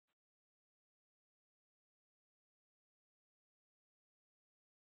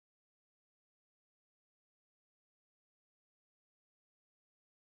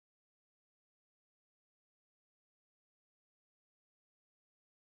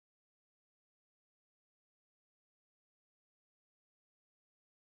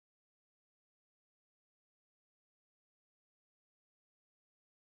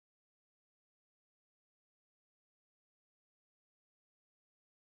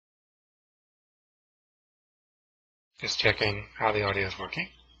Just checking how the audio is working.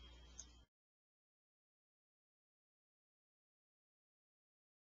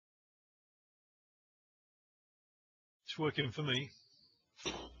 It's working for me.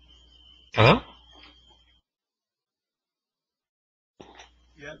 Hello?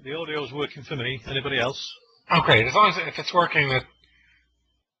 Yeah, the audio is working for me. Anybody else? Oh, great. As long as if it's working, that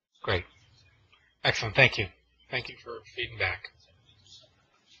great. Excellent. Thank you. Thank you for feeding back.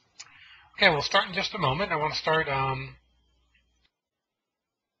 Okay, we'll start in just a moment. I want to start kind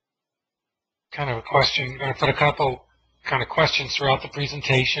of a question. I'm going to put a couple kind of questions throughout the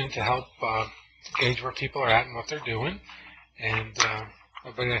presentation to help gauge where people are at and what they're doing. And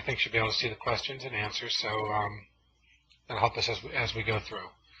everybody, I think, should be able to see the questions and answers, so that'll help us as we go through.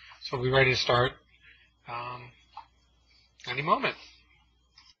 So we'll be ready to start any moment.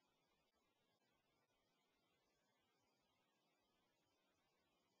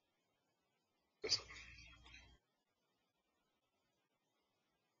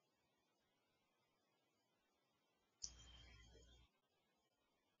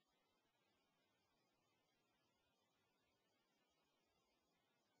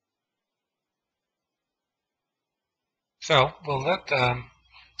 So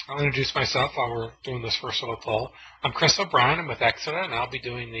I'll introduce myself while we're doing this first little poll. I'm Chris O'Brien. I'm with Exeter, and I'll be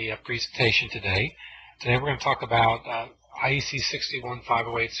doing the presentation today. Today we're going to talk about IEC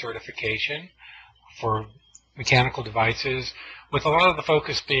 61508 certification for mechanical devices, with a lot of the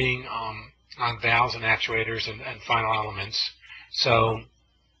focus being on valves and actuators and final elements. So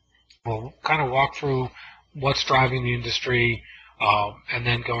we'll kind of walk through what's driving the industry, and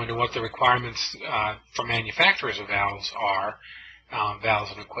then go into what the requirements for manufacturers of valves are, valves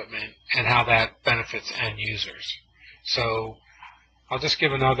and equipment, and how that benefits end users. So I'll just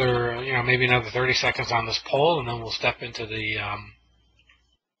give another, maybe another 30 seconds on this poll, and then we'll step into the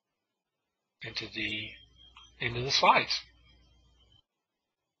slides.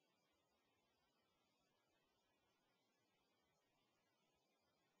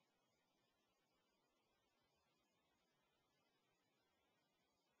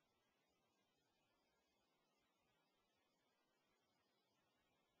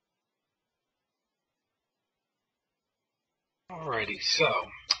 Alrighty, so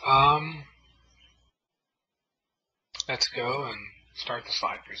let's go and start the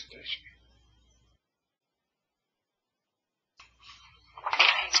slide presentation.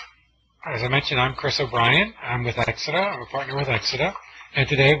 As I mentioned, I'm Chris O'Brien. I'm with Exeter. I'm a partner with Exeter. And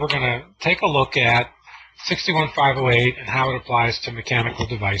today we're going to take a look at 61508 and how it applies to mechanical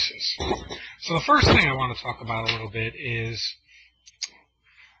devices. So the first thing I want to talk about a little bit is,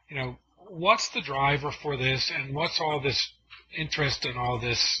 what's the driver for this, and what's all this interest and all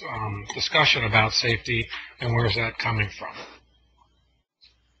this discussion about safety, and where's that coming from?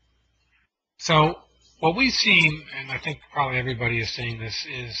 So what we've seen, and I think probably everybody is seeing this,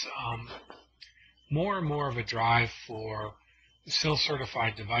 is more and more of a drive for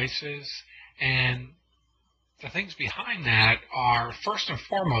SIL-certified devices, and the things behind that are, first and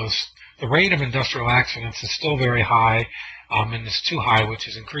foremost, the rate of industrial accidents is still very high, and it's too high, which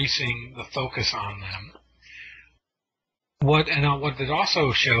is increasing the focus on them. What it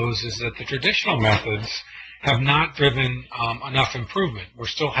also shows is that the traditional methods have not driven enough improvement. We're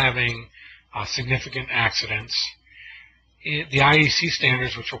still having significant accidents. The IEC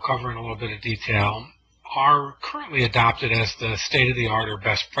standards, which we'll cover in a little bit of detail, are currently adopted as the state-of-the-art or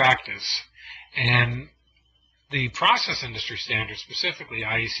best practice. And the process industry standards, specifically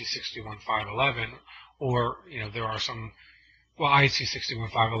IEC 61511, or, there are some, IEC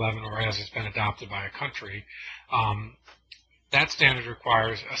 61511, or as it's been adopted by a country, that standard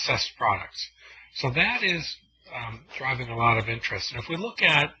requires assessed products. So that is driving a lot of interest. And if we look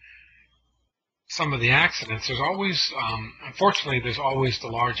at some of the accidents, there's always, unfortunately, there's always the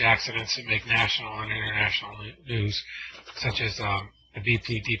large accidents that make national and international news, such as the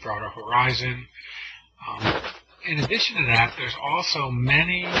BP Deepwater Horizon. In addition to that, there's also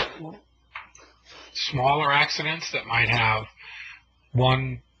many smaller accidents that might have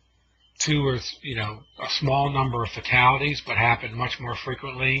one, two, or a small number of fatalities, but happen much more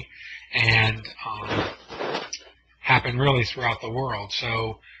frequently and happen really throughout the world.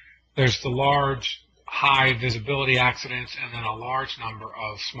 So there's the large, high visibility accidents, and then a large number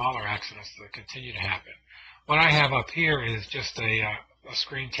of smaller accidents that continue to happen. What I have up here is just a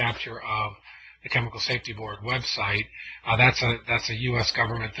screen capture of the Chemical Safety Board website. That's a U.S.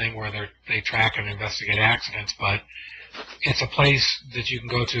 government thing where they track and investigate accidents, but it's a place that you can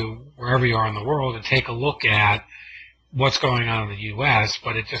go to wherever you are in the world and take a look at what's going on in the U.S.,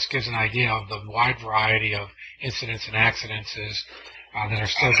 but it just gives an idea of the wide variety of incidents and accidents that are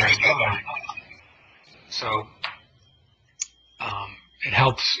still going on. So it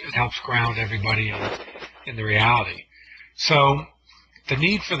helps ground everybody in the reality. So the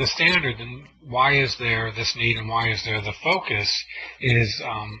need for the standard, and why is there this need, and why is there the focus, is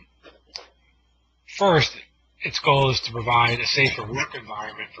first, its goal is to provide a safer work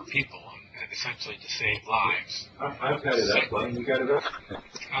environment for people, and essentially to save lives. I've got it up. Glenn, you got it up?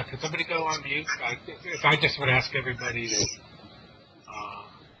 Can somebody go on mute? If I just would ask everybody to.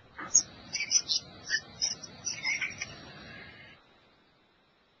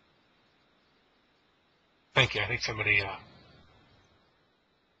 Thank you. I think somebody. I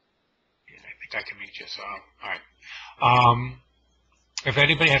think I can mute you. So, all right. If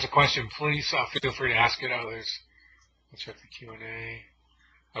anybody has a question, please feel free to ask it. Let's check the Q&A.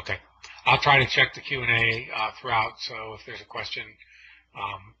 Okay. I'll try to check the Q&A throughout, so if there's a question,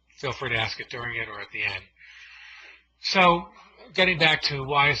 feel free to ask it during it or at the end. So getting back to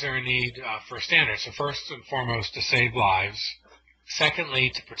why is there a need for a standard? So first and foremost, to save lives.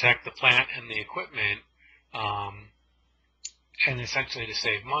 Secondly, to protect the plant and the equipment, and essentially to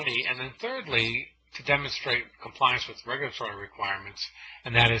save money. And then thirdly, to demonstrate compliance with regulatory requirements,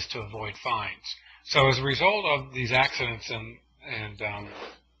 and that is to avoid fines. So as a result of these accidents and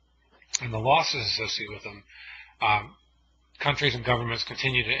the losses associated with them, countries and governments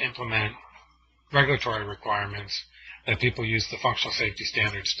continue to implement regulatory requirements that people use the functional safety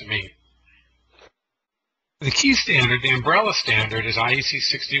standards to meet. The key standard, the umbrella standard, is IEC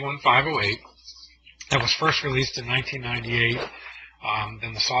 61508. That was first released in 1998.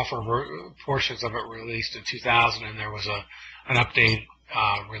 Then the software portions of it were released in 2000, and there was an update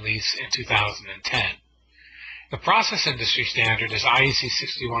release in 2010. The process industry standard is IEC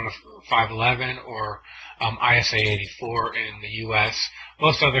 61511 or ISA 84 in the U.S.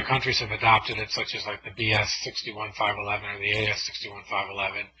 Most other countries have adopted it, such as like the BS 61511 or the AS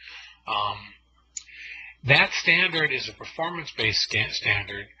 61511. That standard is a performance-based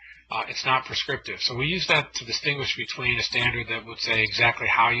standard. It's not prescriptive. So we use that to distinguish between a standard that would say exactly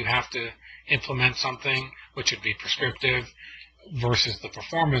how you have to implement something, which would be prescriptive, versus the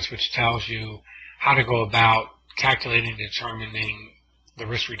performance, which tells you how to go about calculating and determining the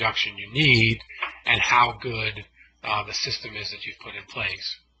risk reduction you need and how good the system is that you've put in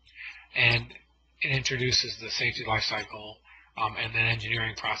place. And it introduces the safety life cycle and the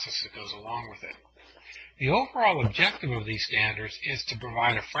engineering process that goes along with it. The overall objective of these standards is to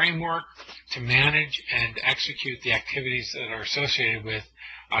provide a framework to manage and execute the activities that are associated with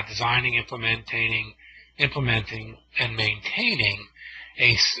designing, implementing, and maintaining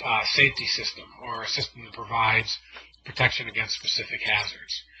a safety system, or a system that provides protection against specific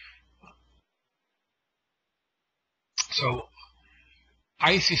hazards. So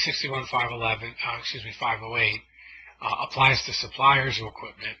IEC 508 applies to suppliers of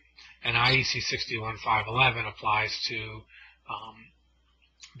equipment, and IEC 61511 applies to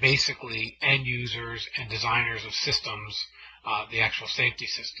basically end users and designers of systems, the actual safety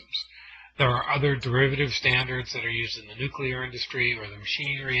systems. There are other derivative standards that are used in the nuclear industry or the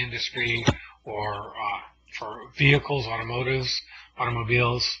machinery industry, or for vehicles, automobiles.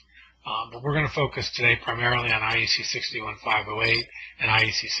 But we're going to focus today primarily on IEC 61508 and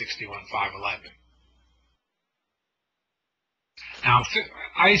IEC 61511. Now,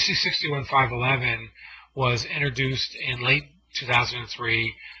 IEC 61511 was introduced in late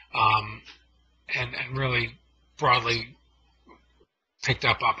 2003 and really broadly picked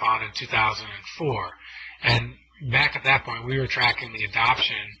up upon in 2004. And back at that point, we were tracking the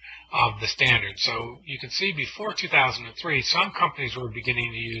adoption of the standard. So you can see before 2003, some companies were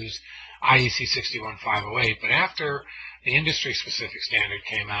beginning to use IEC 61508, but after the industry-specific standard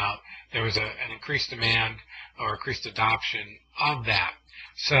came out, there was an increased demand or increased adoption of that.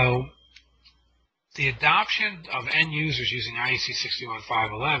 So the adoption of end users using IEC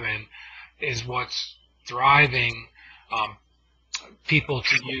 61511 is what's driving people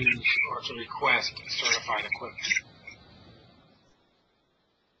to use or to request certified equipment.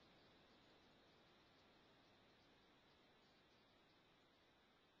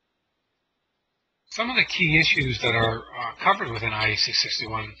 Some of the key issues that are covered within IEC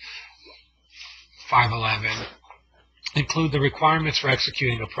 61511 include the requirements for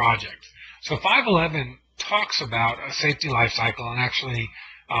executing a project. So 511 talks about a safety life cycle, and actually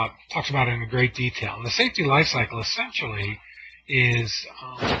talks about it in great detail. And the safety life cycle essentially is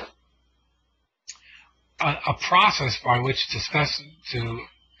a process by which to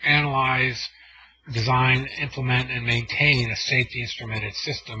analyze, design, implement, and maintain a safety instrumented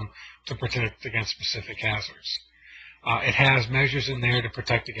system to protect against specific hazards. It has measures in there to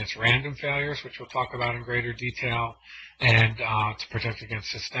protect against random failures, which we'll talk about in greater detail, and to protect against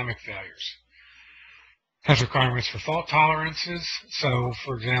systemic failures. has requirements for fault tolerances. So,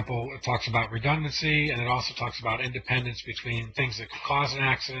 for example, it talks about redundancy, and it also talks about independence between things that could cause an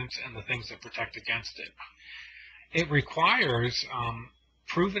accident and the things that protect against it. It requires a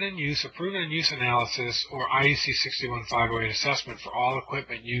proven in use analysis or IEC 61508 assessment for all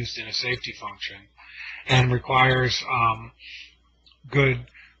equipment used in a safety function, and requires good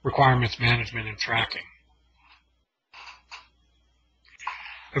requirements management and tracking.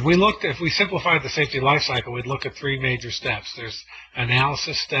 If we simplified the safety life cycle, we'd look at three major steps. There's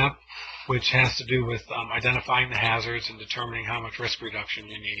analysis step, which has to do with identifying the hazards and determining how much risk reduction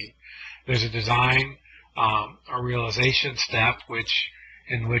you need. There's a design or realization step,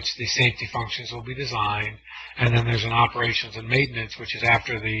 in which the safety functions will be designed. And then there's an operations and maintenance, which is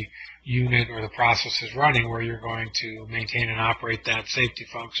after the unit or the process is running, where you're going to maintain and operate that safety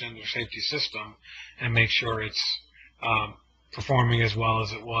function or safety system and make sure it's performing as well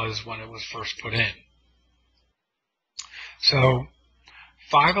as it was when it was first put in. So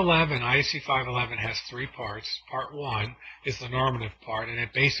IEC 511 has three parts. Part 1 is the normative part, and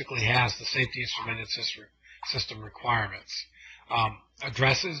it basically has the safety instrumented system requirements.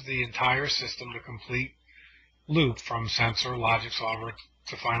 Addresses the entire system, the complete loop from sensor, logic solver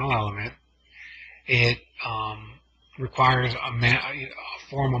to final element. It requires a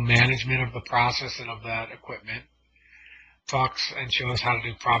formal management of the process and of that equipment. Talks and shows how to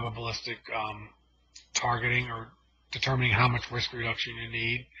do probabilistic targeting or determining how much risk reduction you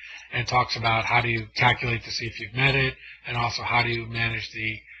need, and talks about how do you calculate to see if you've met it, and also how do you manage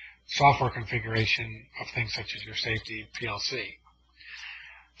the software configuration of things such as your safety PLC.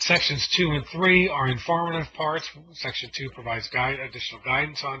 Sections 2 and 3 are informative parts. Section 2 provides additional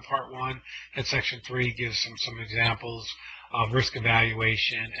guidance on Part 1, and Section 3 gives some examples of risk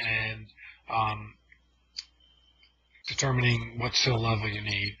evaluation and determining what SIL level you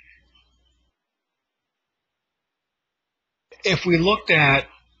need. If we looked at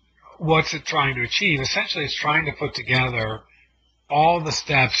what's it trying to achieve, essentially it's trying to put together all the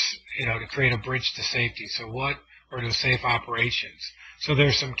steps, to create a bridge to safety. So to safe operations. So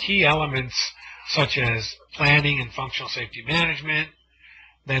there's some key elements such as planning and functional safety management.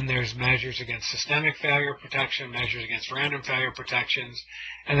 Then there's measures against systemic failure protection, measures against random failure protections,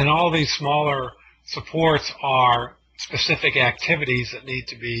 and then all these smaller supports are specific activities that need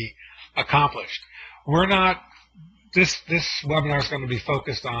to be accomplished. This webinar is going to be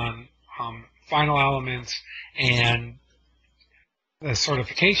focused on final elements and the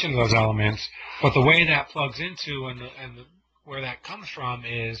certification of those elements, but the way that plugs into and where that comes from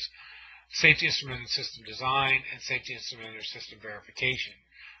is safety instrumented system design and safety instrumented system verification.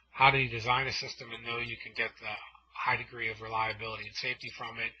 How do you design a system and know you can get the high degree of reliability and safety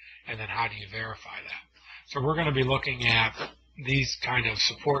from it, and then how do you verify that? So we're going to be looking at these kind of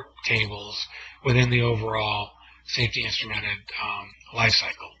support tables within the overall safety instrumented life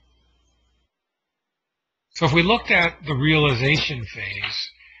cycle. So if we looked at the realization phase,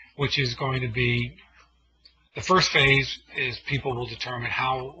 which is going to be the first phase, is people will determine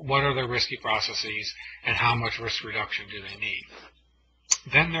what are their risky processes and how much risk reduction do they need.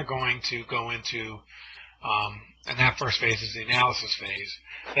 Then they're going to go into, and that first phase is the analysis phase.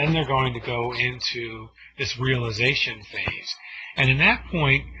 Then they're going to go into this realization phase. And in that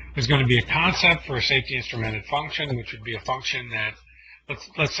point, there's going to be a concept for a safety instrumented function, which would be a function that,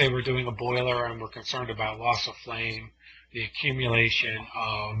 let's say we're doing a boiler and we're concerned about loss of flame, the accumulation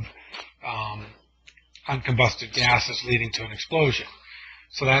of uncombusted gases leading to an explosion.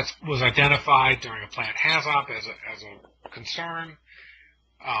 So that was identified during a plant HAZOP as a concern.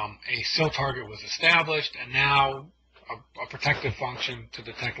 A SIL target was established, and now a protective function to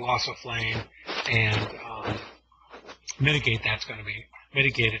detect loss of flame and mitigate it's going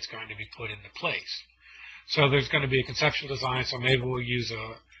to be put into place. So there's going to be a conceptual design. So maybe we'll use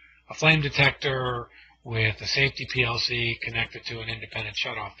a flame detector with a safety PLC connected to an independent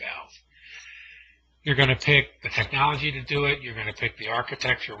shutoff valve. You're going to pick the technology to do it. You're going to pick the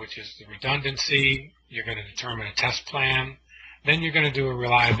architecture, which is the redundancy. You're going to determine a test plan. Then you're going to do a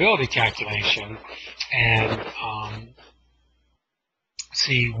reliability calculation and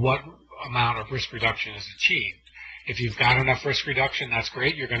see what amount of risk reduction is achieved. If you've got enough risk reduction, that's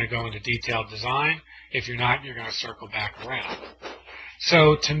great. You're going to go into detailed design. If you're not, you're going to circle back around.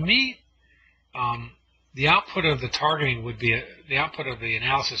 So to me, the output of the targeting would be the output of the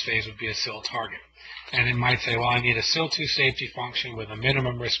analysis phase would be a SIL target. And it might say, well, I need a SIL2 safety function with a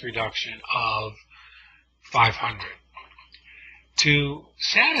minimum risk reduction of 500. To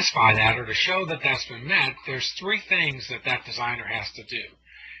satisfy that, or to show that that's been met, there's three things that designer has to do.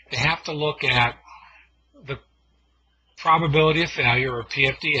 They have to look at the probability of failure, or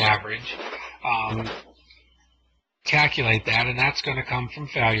PFD average, calculate that, and that's going to come from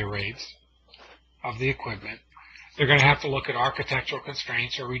failure rates of the equipment. They're going to have to look at architectural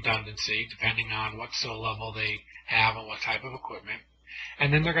constraints or redundancy, depending on what sill level they have and what type of equipment.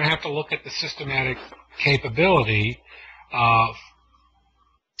 And then they're going to have to look at the systematic capability of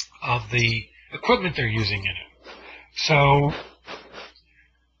the equipment they're using in it. So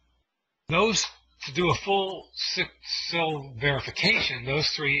to do a full sill verification, those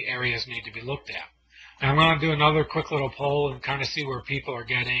three areas need to be looked at. Now I'm going to do another quick little poll and kind of see where people are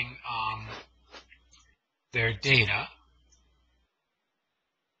getting their data.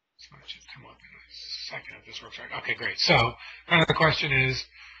 So it should come up in a second if this works right. Okay, great. So kind of the question is,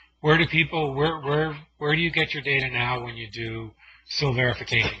 where do you get your data now when you do sill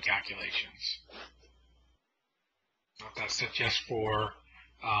verification calculations? If that's just for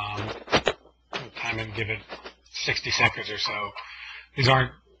time and give it 60 seconds or so. These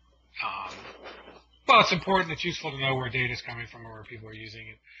aren't, well, it's important, it's useful to know where data is coming from or where people are using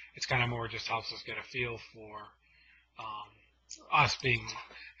it. It's kind of more just helps us get a feel for us being,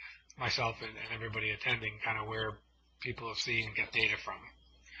 myself and everybody attending, kind of where people have seen and get data from.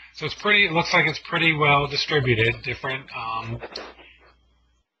 So it looks like it's pretty well distributed, different,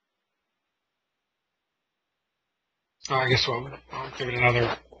 I guess I'll give it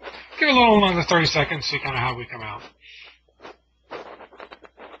a little another 30 seconds, see kind of how we come out.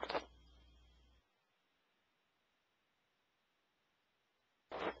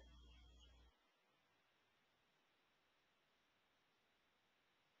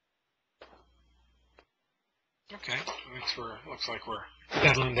 Okay, looks like we're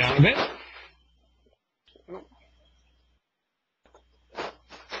settling down a bit.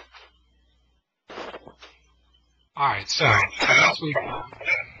 All right, so last week,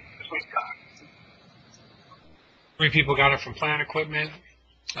 3 people got it from plant equipment.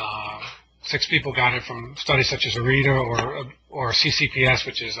 6 people got it from studies such as ARETA or CCPS,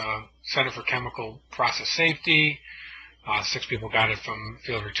 which is Center for Chemical Process Safety. 6 people got it from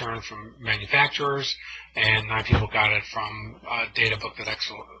field return from manufacturers, and 9 people got it from a data book that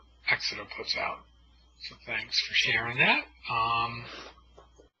Exeter puts out. So thanks for sharing that.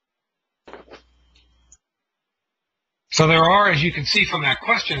 So there are, as you can see from that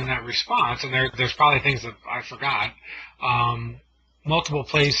question and that response, and there's probably things that I forgot, multiple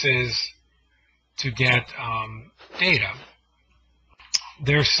places to get data.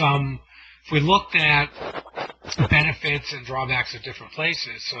 There's some, if we looked at benefits and drawbacks of different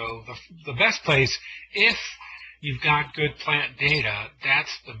places, so the best place, if you've got good plant data,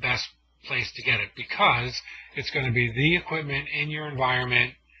 that's the best place to get it because it's going to be the equipment in your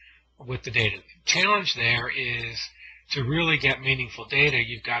environment with the data. The challenge there is to really get meaningful data,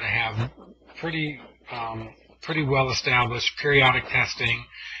 you've got to have pretty well-established periodic testing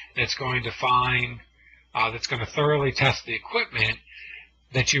that's going to thoroughly test the equipment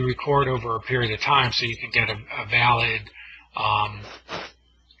that you record over a period of time so you can get a valid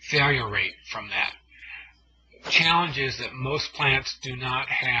failure rate from that. Challenge is that most plants do not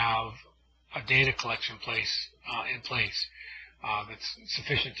have a data collection in place that's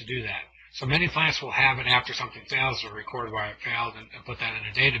sufficient to do that. So many plants will have it after something fails or record why it failed and put that in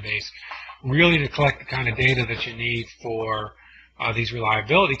a database. Really, to collect the kind of data that you need for these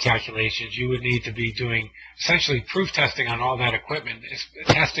reliability calculations, you would need to be doing essentially proof testing on all that equipment,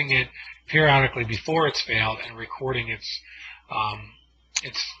 testing it periodically before it's failed and recording its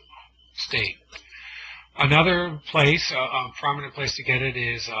state. Another place, a prominent place to get it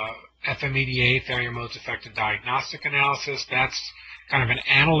is FMEDA, Failure Modes Affected Diagnostic Analysis. That's kind of an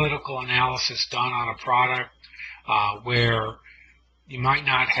analytical analysis done on a product where you might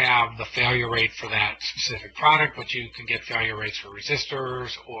not have the failure rate for that specific product, but you can get failure rates for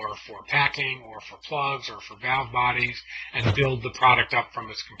resistors or for packing or for plugs or for valve bodies and build the product up from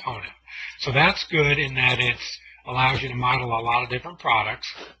its component. So that's good in that it allows you to model a lot of different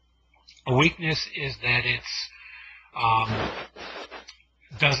products. A weakness is that it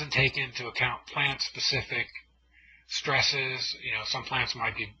doesn't take into account plant-specific stresses. You know, some plants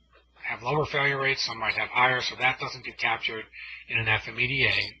might have lower failure rates, some might have higher, so that doesn't get captured in an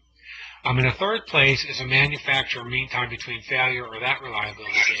FMEDA. In a third place is a manufacturer mean time between failure or that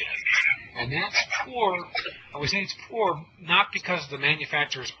reliability data. And that's poor. I would say it's poor not because the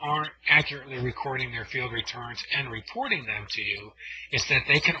manufacturers aren't accurately recording their field returns and reporting them to you. It's that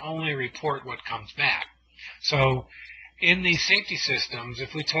they can only report what comes back. So in these safety systems,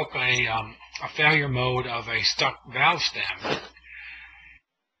 if we took a failure mode of a stuck valve stem,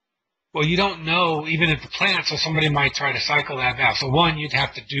 well, you don't know, even at the plant, so somebody might try to cycle that valve. So one, you'd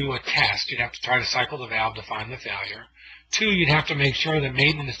have to do a test. You'd have to try to cycle the valve to find the failure. Two, you'd have to make sure that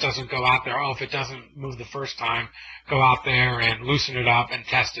maintenance doesn't go out there. Oh, if it doesn't move the first time, go out there and loosen it up and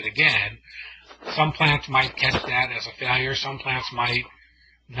test it again. Some plants might catch that as a failure. Some plants might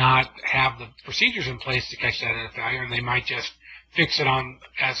not have the procedures in place to catch that as a failure, and they might just fix it on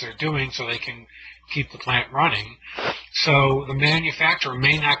as they're doing so they can keep the plant running. So the manufacturer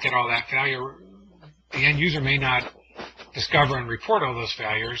may not get all that failure. The end user may not discover and report all those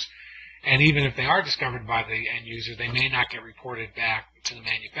failures. And even if they are discovered by the end user, they may not get reported back to the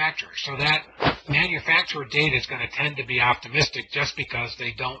manufacturer. So that manufacturer data is going to tend to be optimistic just because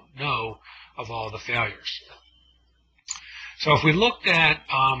they don't know of all the failures. So if we looked at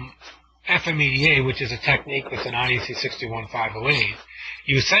FMEDA, which is a technique that's in IEC 61508,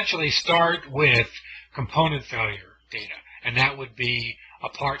 you essentially start with component failure data, and that would be a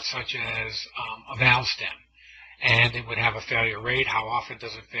part such as a valve stem. And it would have a failure rate, how often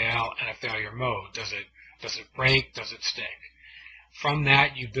does it fail, and a failure mode. Does it break? Does it stick? From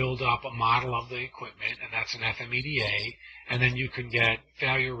that, you build up a model of the equipment, and that's an FMEDA, and then you can get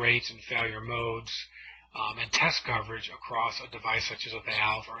failure rates and failure modes and test coverage across a device such as a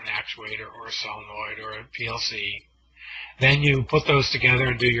valve or an actuator or a solenoid or a PLC. Then you put those together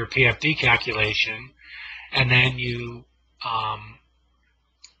and do your PFD calculation, and then you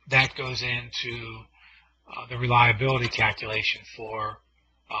that goes into the reliability calculation for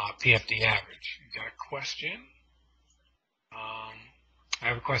PFD average. You got a question? I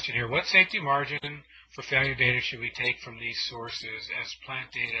have a question here. What safety margin for failure data should we take from these sources, as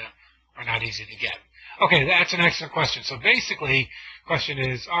plant data are not easy to get? Okay, that's an excellent question. So basically, the question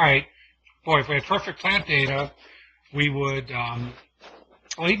is, all right, boy, if we had perfect plant data, we would,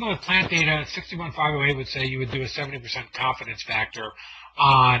 well, even with plant data, 61508 would say you would do a 70% confidence factor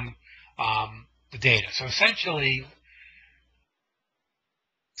on the data. So essentially,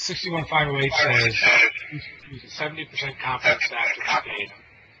 61508 says use a 70% confidence factor in data.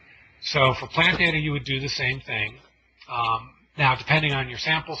 So for plant data, you would do the same thing. Now, depending on your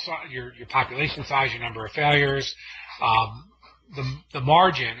sample size, your population size, your number of failures, the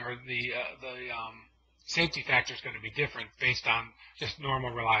margin or the safety factor is going to be different based on just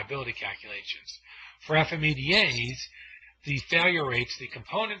normal reliability calculations. For FMEDAs, the failure rates, the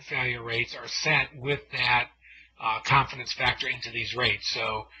component failure rates, are set with that confidence factor into these rates.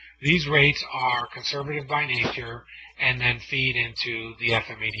 So these rates are conservative by nature and then feed into the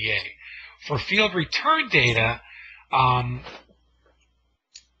FMEDA. For field return data,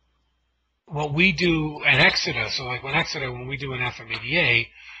 what we do at Exida, so like when we do an FMEDA,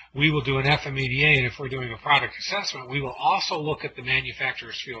 we will do an FMEDA, and if we're doing a product assessment, we will also look at the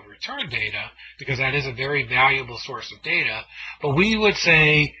manufacturer's field return data, because that is a very valuable source of data. But we would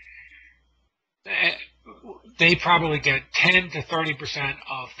say they probably get 10 to 30%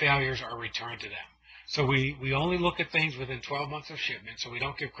 of failures are returned to them. So we only look at things within 12 months of shipment, so we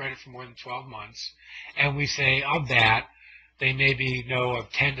don't give credit for more than 12 months. And we say of that, they maybe know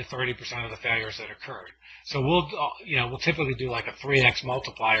of 10 to 30% of the failures that occurred. So we'll typically do like a 3x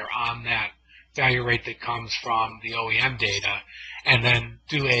multiplier on that failure rate that comes from the OEM data, and then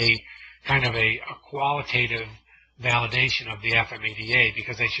do a kind of a qualitative validation of the FMEDA,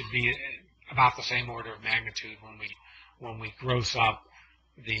 because they should be about the same order of magnitude when we gross up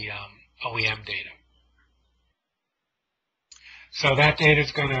the OEM data. So that data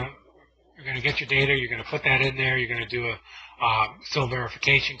is you're going to get your data, you're going to put that in there, you're going to do a still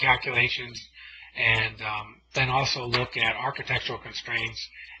verification calculations, and then also look at architectural constraints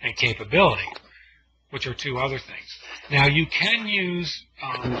and capability, which are two other things. Now you can use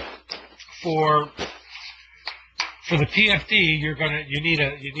for the PFD, you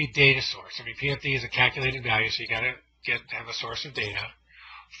need data source. I mean, PFD is a calculated value, so you got to have a source of data.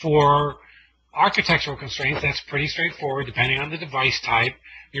 For architectural constraints, that's pretty straightforward. Depending on the device type,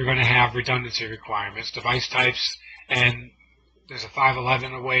 you're going to have redundancy requirements. Device types, and there's a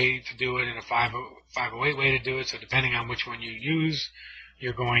 511 way to do it and a 508 way to do it. So depending on which one you use,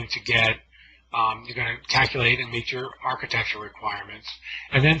 you're going to calculate and meet your architectural requirements.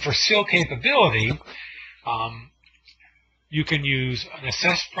 And then for seal capability, you can use an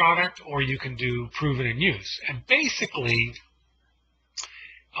assessed product, or you can do proven in use. And basically,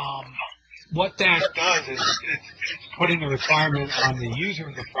 what that does is it's putting a requirement on the user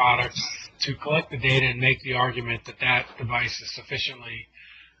of the product to collect the data and make the argument that that device is sufficiently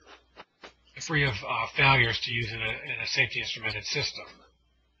free of failures to use in a safety instrumented system.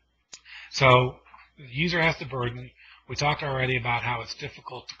 So the user has the burden. We talked already about how it's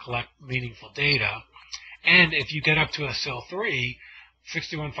difficult to collect meaningful data. And if you get up to a SIL 3,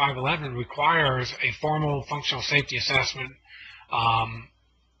 61511 requires a formal functional safety assessment,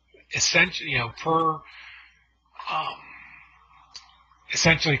 essentially, per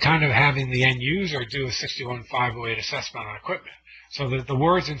essentially kind of having the end user do a 61508 assessment on equipment. So the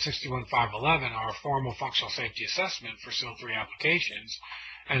words in 61511 are a formal functional safety assessment for SIL 3 applications.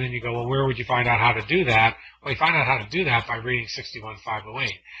 And then you go, well, where would you find out how to do that? Well, you find out how to do that by reading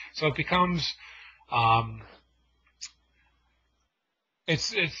 61508. So it becomes,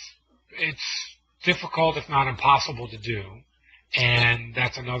 it's difficult, if not impossible, to do. And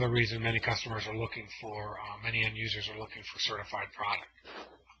that's another reason many customers are looking for, many end users are looking for certified product.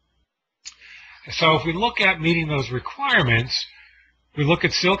 So if we look at meeting those requirements, we look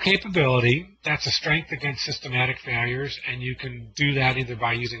at SIL capability. That's a strength against systematic failures, and you can do that either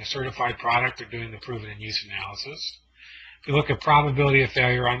by using a certified product or doing the proven in use analysis. If you look at probability of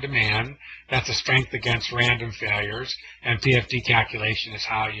failure on demand, that's a strength against random failures, and PFD calculation is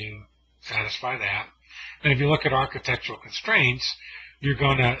how you satisfy that. And if you look at architectural constraints, you're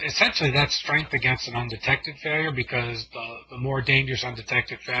going to, essentially that's strength against an undetected failure, because the more dangerous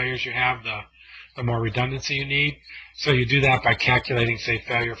undetected failures you have, the more redundancy you need. So you do that by calculating, say,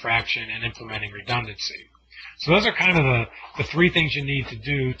 failure fraction and implementing redundancy. So those are kind of the three things you need to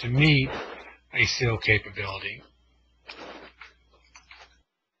do to meet a SIL capability.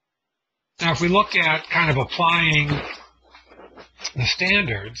 Now, if we look at kind of applying the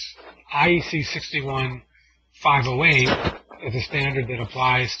standards, IEC 61508 is a standard that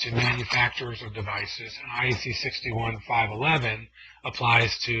applies to manufacturers of devices, and IEC 61511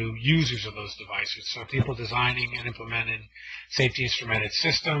 applies to users of those devices, so people designing and implementing safety instrumented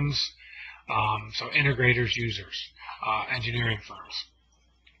systems, so integrators, users, engineering firms.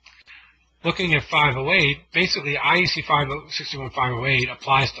 Looking at 508, basically IEC 61508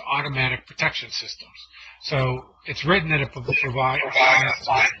 applies to automatic protection systems. So it's written that it provides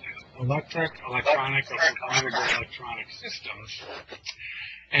electric, electronic, or programmable electronic systems.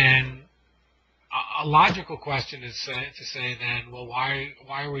 And a logical question is to say then, well, why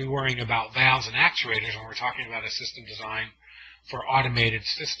are we worrying about valves and actuators when we're talking about a system design for automated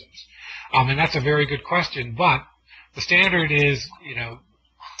systems? And that's a very good question, but the standard is,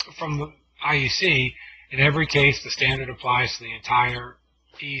 from the IEC, in every case, the standard applies to the entire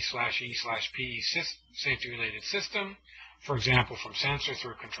E/E/P safety-related system. For example, from sensor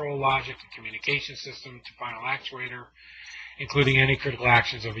through control logic and communication system to final actuator, including any critical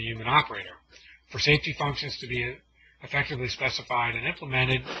actions of a human operator. For safety functions to be effectively specified and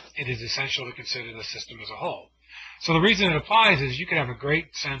implemented, it is essential to consider the system as a whole. So the reason it applies is you can have a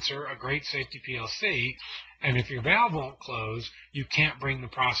great sensor, a great safety PLC, and if your valve won't close, you can't bring the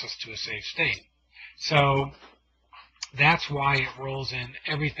process to a safe state. So that's why it rolls in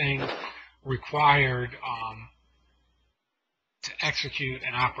everything required to execute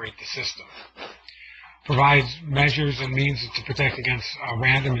and operate the system. Provides measures and means to protect against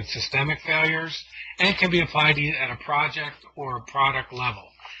random and systemic failures, and can be applied at a project or a product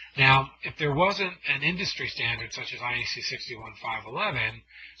level. Now, if there wasn't an industry standard such as IEC 61511,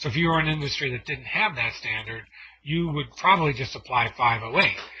 so if you were an industry that didn't have that standard, you would probably just apply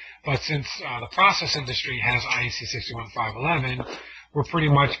 508. But since the process industry has IEC 61511, we're pretty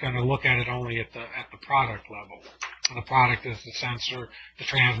much going to look at it only at the product level. And the product is the sensor, the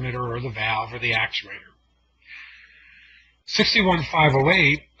transmitter, or the valve, or the actuator.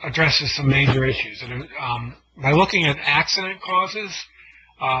 61508 addresses some major issues. And by looking at accident causes,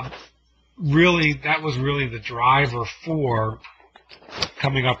 really, that was really the driver for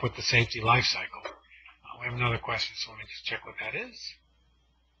coming up with the safety life cycle. We have another question, so let me just check what that is.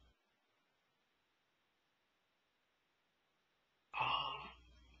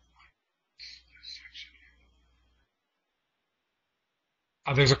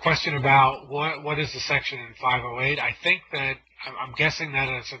 There's a question about what is the section in 508. I think that, I'm guessing that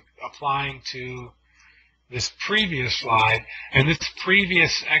it's applying to this previous slide, and this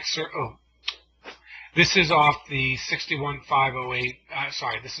previous excerpt, this is off the 61508,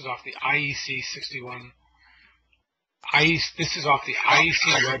 this is off the IEC 61, this is off the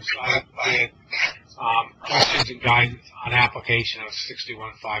IEC website with questions and guidance on application of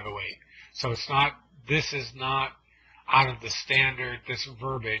 61508. So it's not, this is not out of the standard, this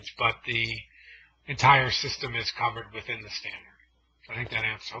verbiage, but the entire system is covered within the standard. So I think that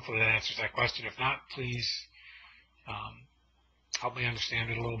answers, hopefully that answers that question. If not, please help me understand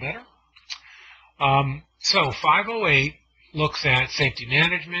it a little better. So 508 looks at safety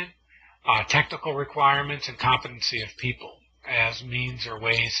management, technical requirements, and competency of people as means or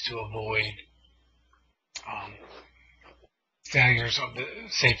ways to avoid failures of the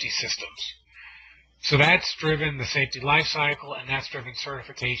safety systems. So that's driven the safety life cycle, and that's driven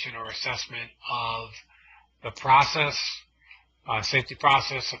certification or assessment of the process, safety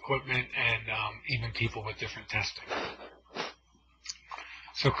process, equipment, and even people with different testing.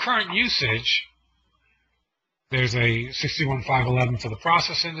 So current usage, there's a 61511 for the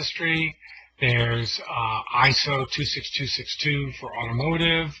process industry. There's ISO 26262 for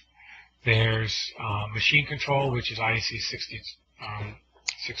automotive. There's machine control, which is IEC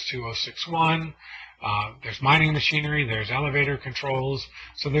 62061. There's mining machinery. There's elevator controls.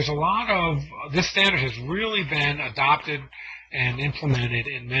 So there's a lot of, this standard has really been adopted and implemented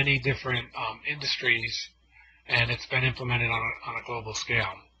in many different industries, and it's been implemented on a global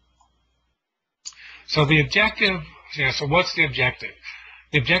scale. So the objective, so what's the objective?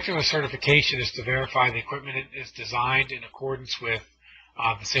 The objective of certification is to verify the equipment is designed in accordance with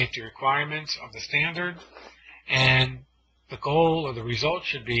the safety requirements of the standard, and the goal or the result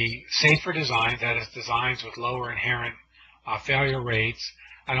should be safer designs, that is, designs with lower inherent failure rates,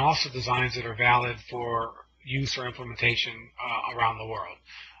 and also designs that are valid for use or implementation around the world.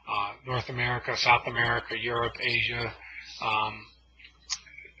 North America, South America, Europe, Asia.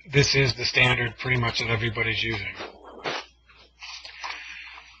 This is the standard pretty much that everybody's using.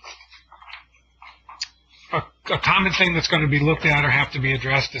 A common thing that's going to be looked at or have to be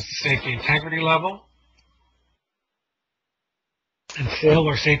addressed is the safety integrity level. And fill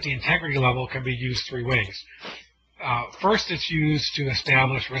or safety integrity level can be used three ways. First, it's used to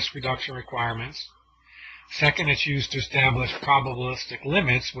establish risk reduction requirements. Second, it's used to establish probabilistic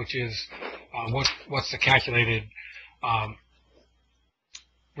limits, which is what's the calculated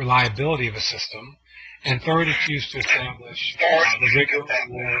reliability of a system. And third, it's used to establish the rigor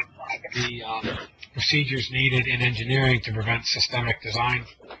or the procedures needed in engineering to prevent systemic design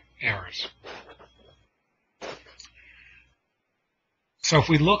errors. So if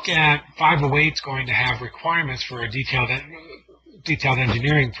we look at 508, it's going to have requirements for a detailed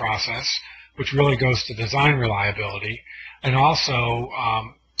engineering process, which really goes to design reliability, and also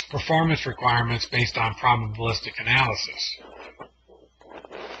performance requirements based on probabilistic analysis.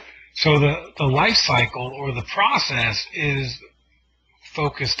 So the life cycle or the process is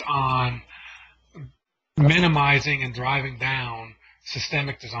focused on minimizing and driving down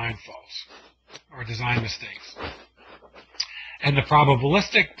systemic design faults or design mistakes. And the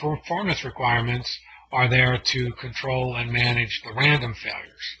probabilistic performance requirements are there to control and manage the random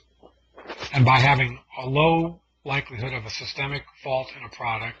failures. And by having a low likelihood of a systemic fault in a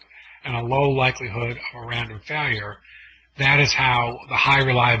product and a low likelihood of a random failure, that is how the high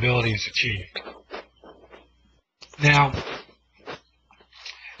reliability is achieved. Now,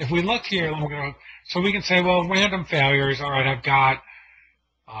 if we look here, so we can say, well, random failures, all right, I've got,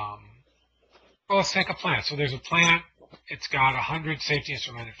 well, let's take a plant. So there's a plant, it's got 100 safety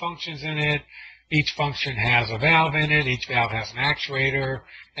instrumented functions in it. Each function has a valve in it, each valve has an actuator,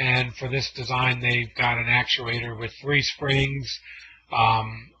 and for this design, they've got an actuator with 3 springs,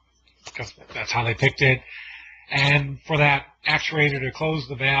 because that's how they picked it. And for that actuator to close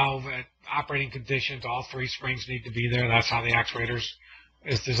the valve at operating conditions, all 3 springs need to be there. That's how the actuator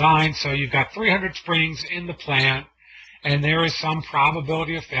is designed. So you've got 300 springs in the plant, and there is some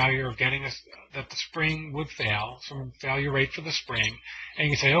probability of failure of getting that the spring would fail, some failure rate for the spring. And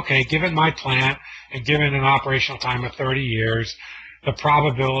you say, okay, given my plant and given an operational time of 30 years, the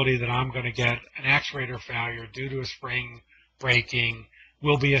probability that I'm going to get an actuator failure due to a spring breaking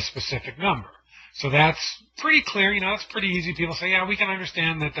will be a specific number. So that's pretty clear, it's pretty easy. People say, yeah, we can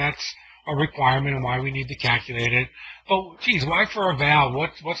understand that that's a requirement and why we need to calculate it. But, geez, why for a valve?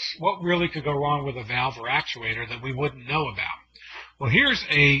 What really could go wrong with a valve or actuator that we wouldn't know about? Well, here's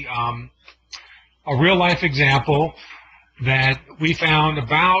a real-life example that we found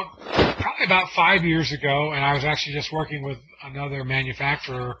probably about 5 years ago, and I was actually just working with another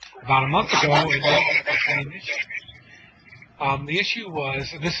manufacturer about a month ago, and they had the same issue. The issue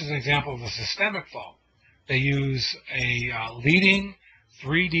was, this is an example of a systemic fault. They use a leading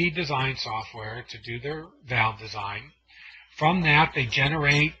 3D design software to do their valve design. From that, they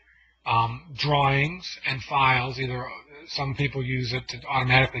generate drawings and files. Either some people use it to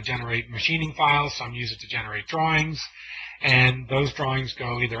automatically generate machining files, some use it to generate drawings, and those drawings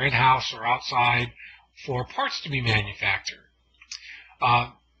go either in-house or outside for parts to be manufactured.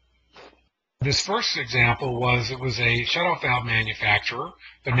 This first example was, it was a shut-off valve manufacturer,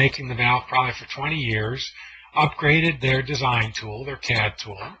 been making the valve probably for 20 years, upgraded their design tool, their CAD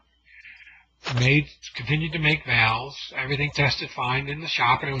tool, continued to make valves, everything tested fine in the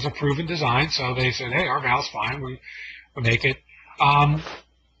shop, and it was a proven design, so they said, hey, our valve's fine, we make it.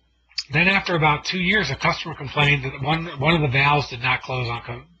 Then after about 2 years, a customer complained that one of the valves did not close on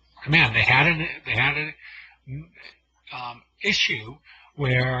command. They had an issue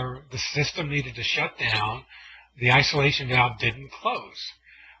where the system needed to shut down, the isolation valve didn't close.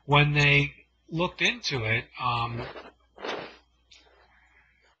 When they looked into it,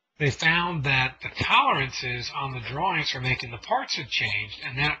 they found that the tolerances on the drawings for making the parts had changed,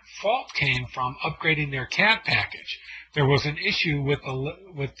 and that fault came from upgrading their CAD package. There was an issue with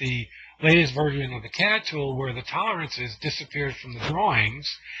the latest version of the CAD tool where the tolerances disappeared from the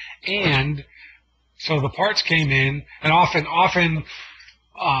drawings, and so the parts came in, and often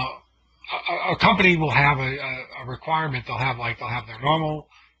a company will have a requirement. They'll have their normal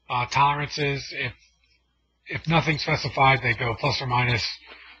tolerances. If nothing specified, they go plus or minus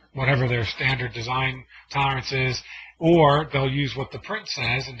whatever their standard design tolerance is, or they'll use what the print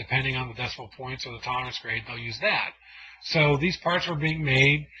says, and depending on the decimal points or the tolerance grade, they'll use that. So these parts were being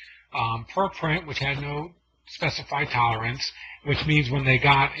made per print, which had no specified tolerance, which means when they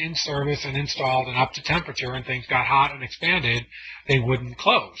got in service and installed and up to temperature and things got hot and expanded, they wouldn't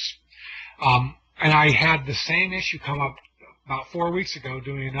close. And I had the same issue come up about 4 weeks ago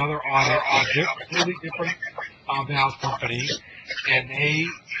doing another audit of a completely different valve company, and they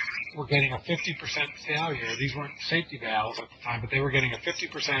were getting a 50% failure. These weren't safety valves at the time, but they were getting a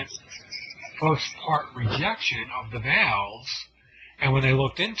 50% post-part rejection of the valves, and when they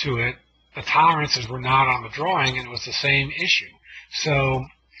looked into it, the tolerances were not on the drawing, and it was the same issue. So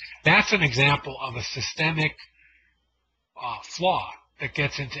that's an example of a systemic flaw that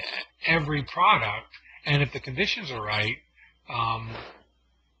gets into every product, and if the conditions are right,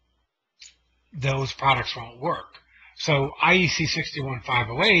 those products won't work. So IEC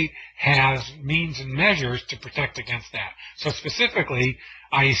 61508 has means and measures to protect against that. So specifically,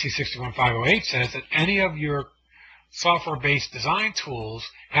 IEC 61508 says that any of your software-based design tools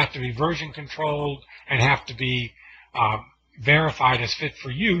have to be version controlled and have to be verified as fit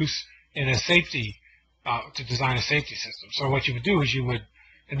for use in a safety, to design a safety system. So what you would do is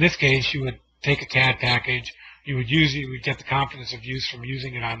in this case, you would take a CAD package, you would get the confidence of use from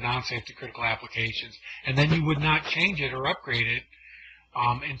using it on non-safety critical applications, and then you would not change it or upgrade it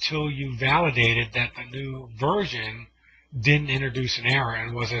until you validated that the new version didn't introduce an error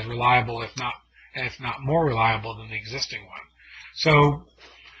and was as reliable, if not more reliable than the existing one. So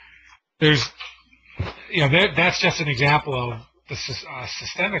that's just an example of the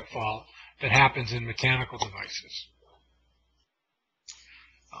systemic fault that happens in mechanical devices.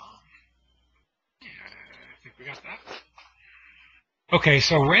 I think we got that. Okay,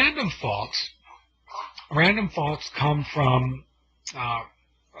 so random faults come from,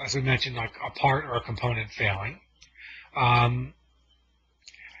 as I mentioned, like a part or a component failing.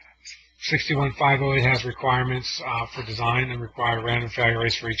 61508 has requirements for design and require random failure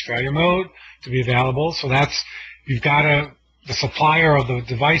rates for each failure mode to be available. So the supplier of the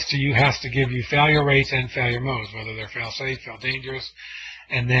device to you has to give you failure rates and failure modes, whether they're fail-safe, fail-dangerous,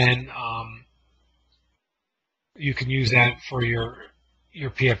 and then you can use that for your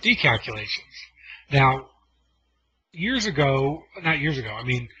PFD calculations. Now,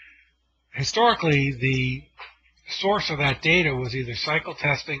 historically, the source of that data was either cycle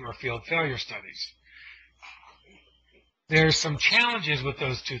testing or field failure studies. There's some challenges with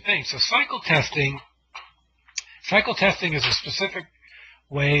those two things. So cycle testing is a specific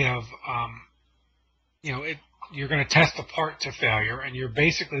way of, you're going to test the part to failure, and you're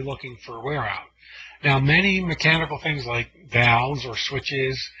basically looking for wear out. Now, many mechanical things like valves or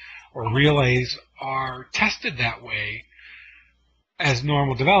switches or relays are tested that way as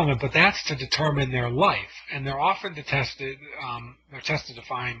normal development, but that's to determine their life, and they're often tested to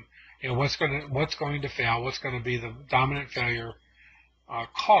find what's going to fail, what's going to be the dominant failure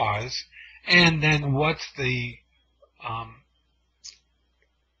cause, and then what's the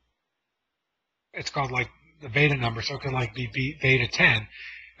it's called like the beta number, so it can like be beta 10.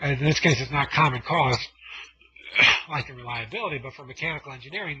 And in this case, it's not common cause like in reliability, but for mechanical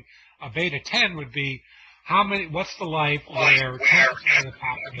engineering, a beta 10 would be what's the life where 10% of the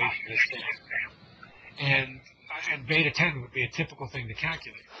population is dead? And beta 10 would be a typical thing to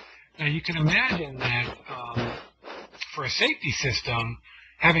calculate. Now, you can imagine that for a safety system,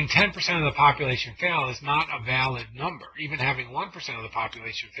 having 10% of the population fail is not a valid number. Even having 1% of the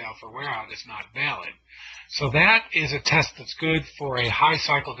population fail for wear out is not valid. So that is a test that's good for a high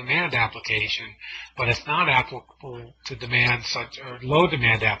cycle demand application, but it's not applicable to low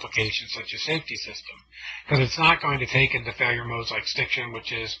demand applications such as safety system, because it's not going to take into failure modes like stiction,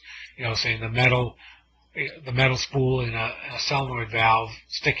 which is, say the metal spool in a solenoid valve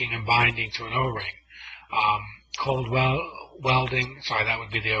sticking and binding to an O-ring. Cold welding, that would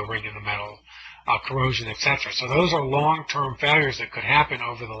be the O-ring in the metal, corrosion, etc. So those are long-term failures that could happen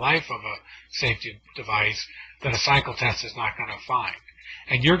over the life of a safety device that a cycle test is not going to find.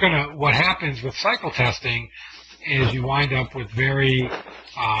 And what happens with cycle testing is you wind up with very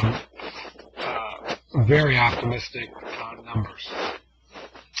optimistic numbers.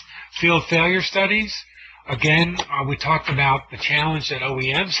 Field failure studies, again, we talked about the challenge that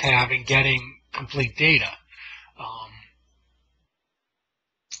OEMs have in getting complete data.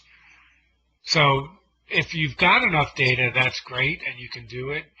 So if you've got enough data, that's great, and you can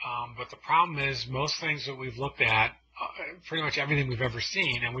do it. But the problem is most things that we've looked at, pretty much everything we've ever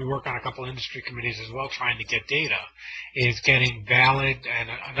seen, and we work on a couple industry committees as well trying to get data, is getting valid and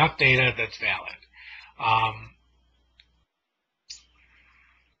enough data that's valid.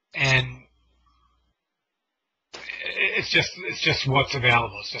 And it's just what's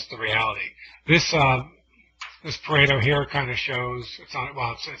available. It's just the reality. This Pareto here kind of shows, it's a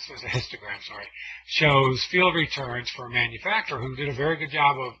histogram, sorry, shows field returns for a manufacturer who did a very good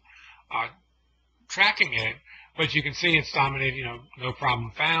job of tracking it, but you can see it's dominated, no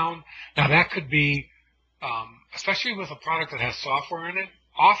problem found. Now that could be, especially with a product that has software in it,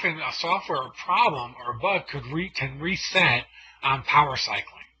 often a software problem or a bug can reset on power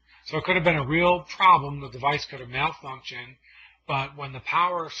cycling. So it could have been a real problem, the device could have malfunctioned, but when the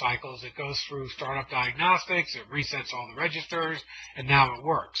power cycles, it goes through startup diagnostics, it resets all the registers, and now it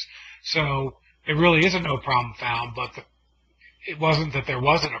works. So it really is a no problem found, but it wasn't that there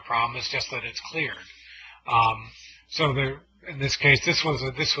wasn't a problem, it's just that it's cleared. So in this case, this was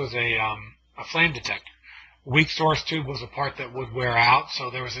a flame detector. Weak source tube was a part that would wear out, so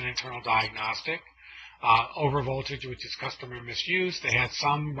there was an internal diagnostic. Overvoltage, which is customer misuse. They had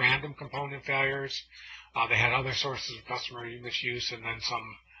some random component failures. They had other sources of customer misuse, and then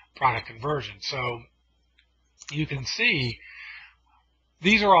some product conversion. So you can see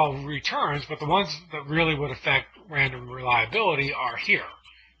these are all returns, but the ones that really would affect random reliability are here.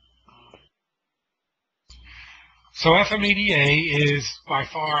 So FMEDA is by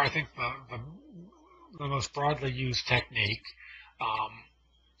far, I think, the most broadly used technique.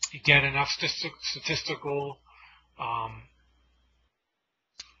 You get enough statistical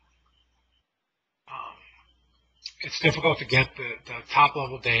it's difficult to get the top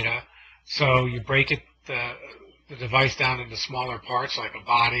level data, so you break the device down into smaller parts like a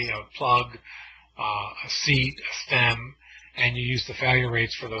body, a plug, a seat, a stem, and you use the failure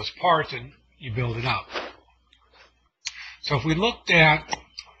rates for those parts and you build it up. So if we look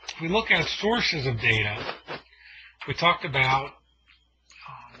at sources of data, we talked about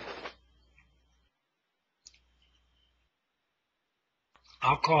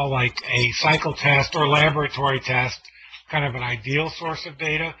I'll call like a cycle test or laboratory test kind of an ideal source of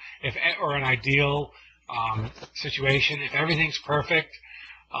data, or an ideal situation. If everything's perfect,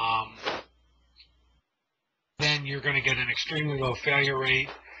 then you're going to get an extremely low failure rate.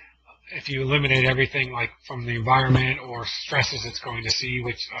 If you eliminate everything like from the environment or stresses it's going to see,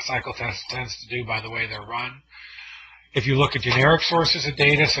 which a cycle test tends to do by the way they're run. If you look at generic sources of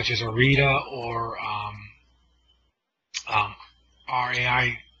data, such as ARITA or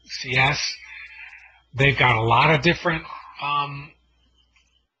RAICS, they've got a lot of different,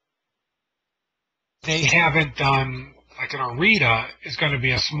 they haven't done, like an ARITA is going to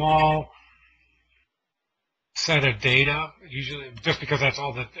be a small set of data, usually just because that's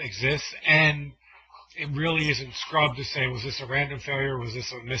all that exists, and it really isn't scrubbed to say, was this a random failure, was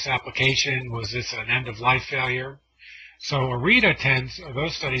this a misapplication, was this an end-of-life failure? So ARITA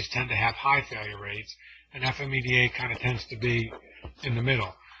those studies tend to have high failure rates, and FMEDA kind of tends to be in the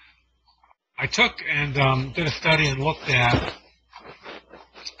middle. I took and did a study and looked at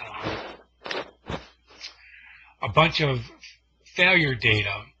a bunch of failure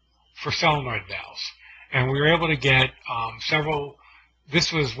data for solenoid valves, and we were able to get several.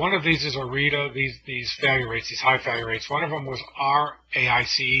 One of these is ARITA, these failure rates, these high failure rates. One of them was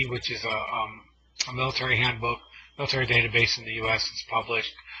RAIC, which is a military handbook, military database in the U.S. It's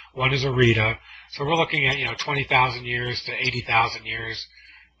published. One is ARITA. So we're looking at 20,000 years to 80,000 years,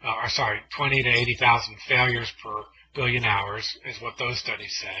 20 to 80,000 failures per billion hours is what those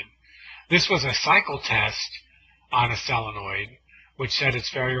studies said. This was a cycle test on a solenoid, which said its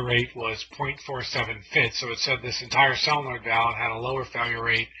failure rate was 0.47 fits. So it said this entire solenoid valve had a lower failure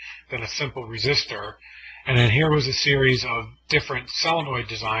rate than a simple resistor. And then here was a series of different solenoid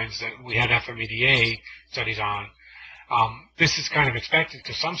designs that we had FMEDA studies on. This is kind of expected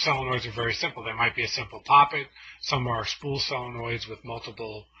because some solenoids are very simple. There might be a simple poppet. Some are spool solenoids with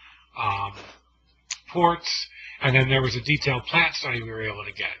multiple ports. And then there was a detailed plant study we were able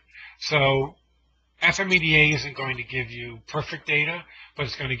to get. So FMEDA isn't going to give you perfect data, but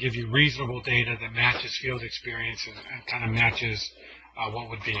it's going to give you reasonable data that matches field experience and kind of matches what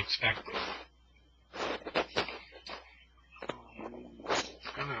would be expected. I'm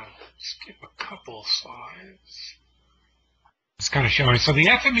going to skip a couple slides. It's kind of showing. So the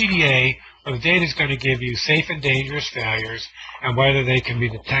FMEDA, or the data, is going to give you safe and dangerous failures and whether they can be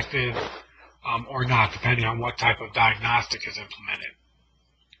detected or not, depending on what type of diagnostic is implemented.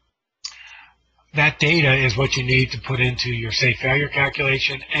 That data is what you need to put into your safe failure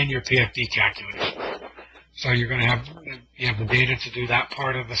calculation and your PFD calculation. So you're going to have the data to do that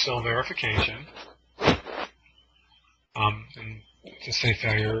part of the SIL verification and the safe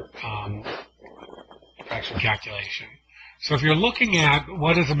failure fraction calculation. So if you're looking at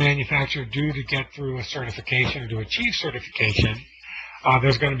what does a manufacturer do to get through a certification or to achieve certification,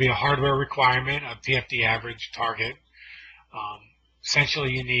 there's going to be a hardware requirement, a PFD average target.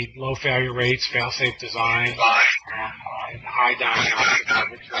 Essentially, you need low failure rates, fail-safe design, and high diagnostic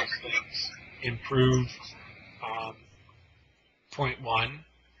coverage things. Improve point 1.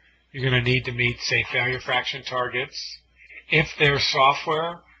 You're going to need to meet safe failure fraction targets. If there's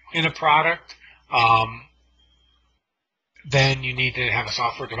software in a product, then you need to have a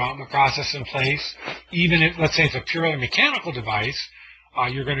software development process in place. Even if, let's say, it's a purely mechanical device,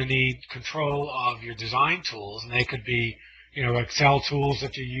 you're going to need control of your design tools, and they could be, Excel tools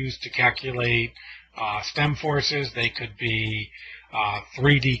that you use to calculate stem forces. They could be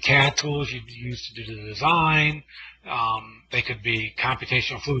 3D CAD tools you use to do the design. They could be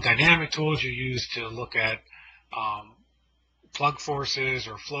computational fluid dynamic tools you use to look at plug forces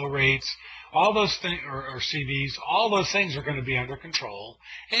or flow rates. All those things, or CVs, all those things are going to be under control.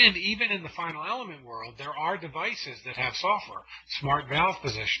 And even in the final element world, there are devices that have software, smart valve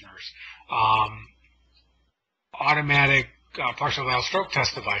positioners, automatic partial valve stroke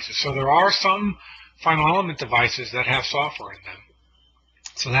test devices. So there are some final element devices that have software in them.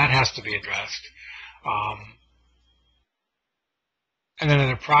 So that has to be addressed. And then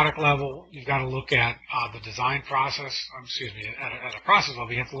at a product level, you've got to look at the design process. At a process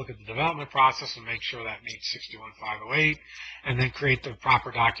level, you have to look at the development process and make sure that meets 61508, and then create the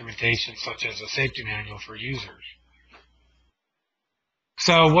proper documentation, such as a safety manual for users.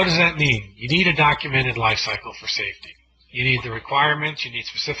 So what does that mean? You need a documented life cycle for safety. You need the requirements. You need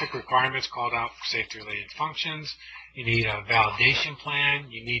specific requirements called out for safety-related functions. You need a validation plan.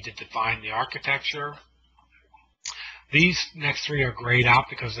 You need to define the architecture. These next 3 are grayed out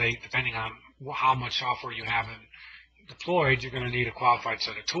because they, depending on how much software you have deployed, you're going to need a qualified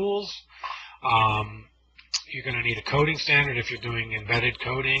set of tools. You're going to need a coding standard. If you're doing embedded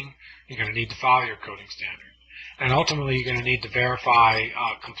coding, you're going to need to follow your coding standard. And ultimately, you're going to need to verify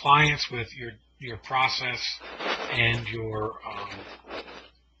compliance with your process and your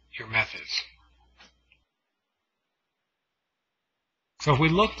methods. So if we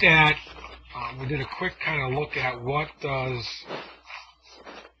looked at we did a quick kind of look at what does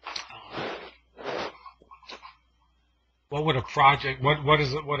what would a project, what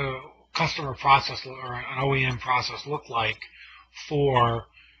a customer process or an OEM process look like for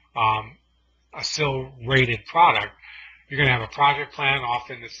a SIL rated product. You're going to have a project plan.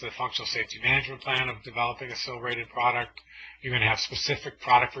 Often it's the functional safety management plan of developing a SIL rated product. You're going to have specific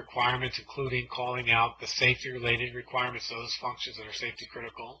product requirements, including calling out the safety related requirements, those functions that are safety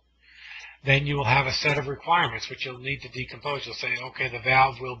critical. Then you will have a set of requirements which you'll need to decompose. You'll say, okay, the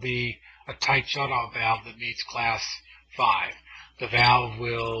valve will be a tight shutoff valve that meets class 5. The valve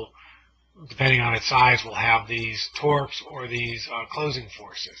will, depending on its size, will have these torques or these closing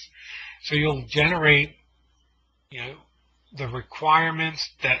forces. So you'll generate, the requirements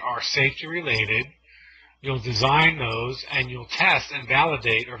that are safety related. You'll design those, and you'll test and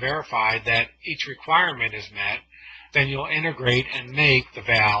validate or verify that each requirement is met. Then you'll integrate and make the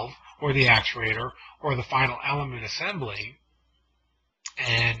valve or the actuator or the final element assembly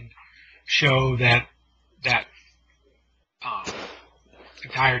and show that that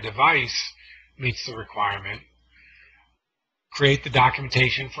entire device meets the requirement. Create the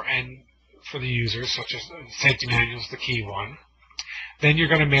documentation for the users, such as safety manual is the key one. Then you're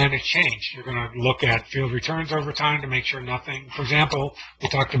going to manage change. You're going to look at field returns over time to make sure nothing, for example, we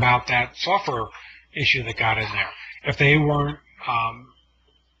talked about that software issue that got in there. If they weren't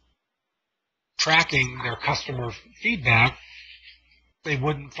tracking their customer feedback, they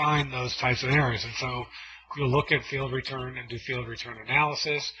wouldn't find those types of errors. And so you'll look at field return and do field return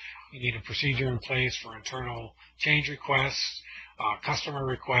analysis. You need a procedure in place for internal change requests, customer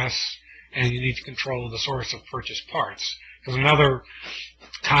requests, and you need to control the source of purchased parts. Because another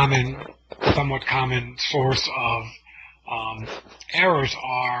somewhat common source of errors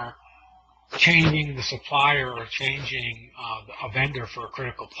are changing the supplier or changing a vendor for a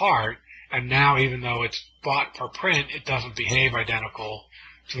critical part, and now even though it's bought per print, it doesn't behave identical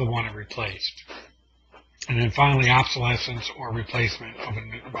to the one it replaced. And then finally, obsolescence or replacement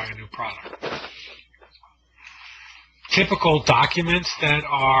by a new product. typical documents that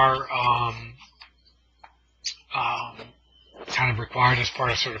are kind of required as part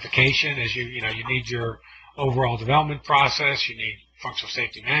of certification is you need your overall development process, you need functional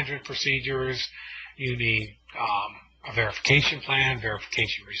safety management procedures, you need a verification plan,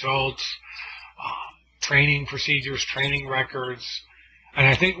 verification results, training procedures, training records. And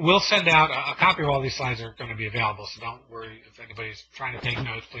I think we'll send out a copy of all these slides are going to be available, so don't worry if anybody's trying to take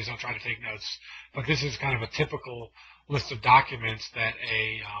notes. Please don't try to take notes. But this is kind of a typical list of documents that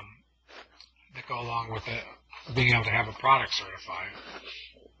that go along with being able to have a product certified.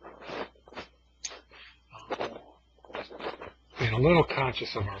 Being a little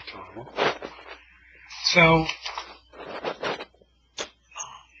conscious of our time. So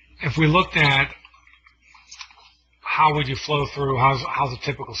if we looked at how would you flow through, how's a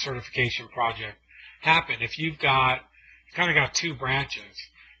typical certification project happen? If you've kind of got two branches.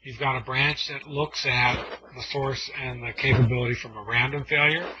 You've got a branch that looks at the source and the capability from a random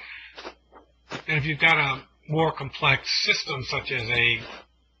failure. And if you've got a more complex system, such as a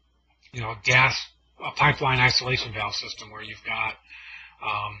pipeline isolation valve system, where you've got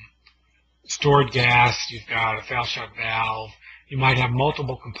stored gas, you've got a fail shut valve, you might have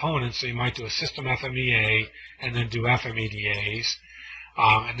multiple components, so you might do a system FMEA and then do FMEDAs,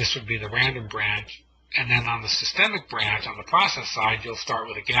 and this would be the random branch. And then on the systemic branch, on the process side, you'll start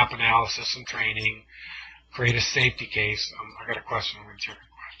with a gap analysis and training, create a safety case. I got a question. I'm going to check a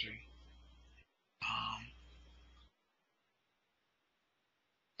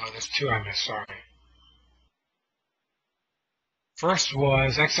question. There's two I missed. Sorry. First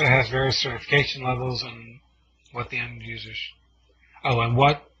was Exeter has various certification levels and what the end users. And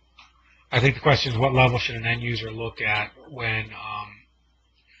I think the question is what level should an end user look at when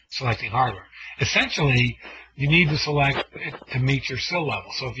selecting hardware. Essentially, you need to select it to meet your SIL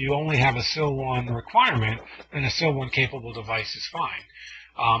level. So if you only have a SIL 1 requirement, then a SIL 1 capable device is fine.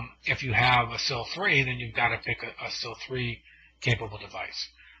 If you have a SIL 3, then you've got to pick a SIL 3 capable device.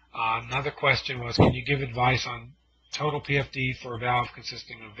 Another question was, can you give advice on total PFD for a valve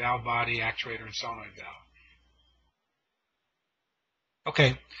consisting of valve body, actuator, and solenoid valve?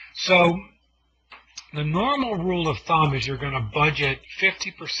 Okay, so the normal rule of thumb is you're going to budget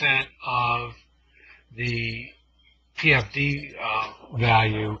 50% of the PFD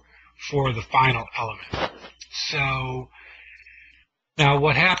value for the final element. So now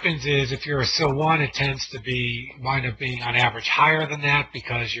what happens is if you're a SIL 1, it tends to wind up being on average higher than that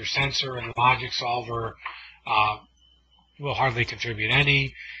because your sensor and logic solver will hardly contribute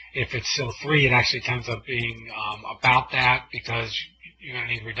any. If it's SIL 3, it actually tends up being about that because you're going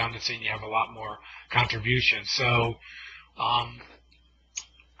to need redundancy and you have a lot more contribution. So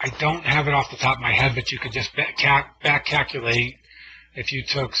I don't have it off the top of my head, but you could just back calculate. If you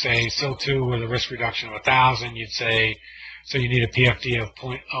took, say, SIL 2 with a risk reduction of 1,000, you'd say, so you need a PFD of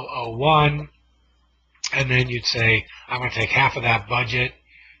 0.001, and then you'd say, I'm going to take half of that budget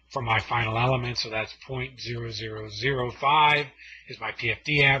for my final element, so that's 0.0005 is my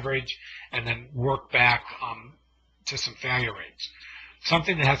PFD average, and then work back to some failure rates.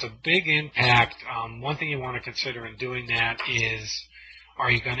 Something that has a big impact, one thing you want to consider in doing that is, are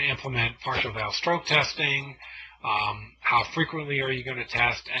you going to implement partial valve stroke testing? How frequently are you going to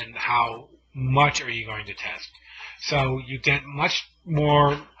test? And how much are you going to test? So you get much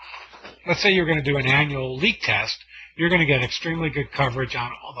more, let's say you're going to do an annual leak test, you're going to get extremely good coverage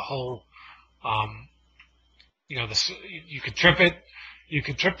on the whole, you can trip it, you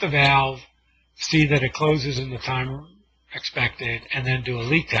can trip the valve, see that it closes in the time expected, and then do a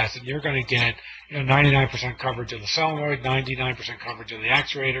leak test, and you're going to get 99% coverage of the solenoid, 99% coverage of the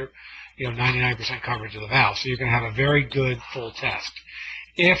actuator, 99% coverage of the valve. So you're going to have a very good full test.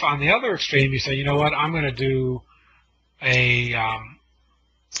 If on the other extreme you say, you know what, I'm going to do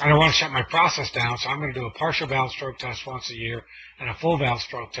I don't want to shut my process down, so I'm going to do a partial valve stroke test once a year and a full valve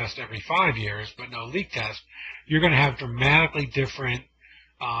stroke test every 5 years, but no leak test, you're going to have dramatically different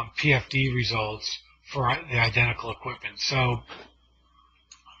PFD results for the identical equipment. So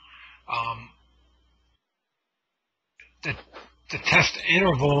the test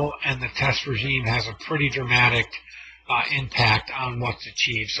interval and the test regime has a pretty dramatic impact on what's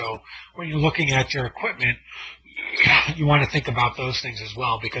achieved. So when you're looking at your equipment, you want to think about those things as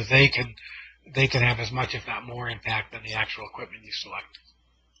well, because they can have as much, if not more, impact than the actual equipment you select.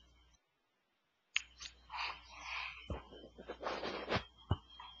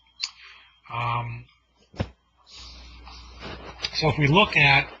 So if we look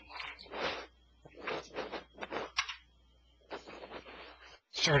at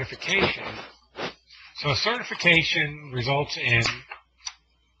certification, so a certification results in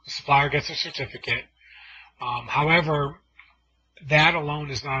the supplier gets a certificate. However, that alone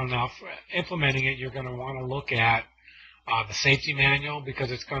is not enough. Implementing it, you're going to want to look at the safety manual, because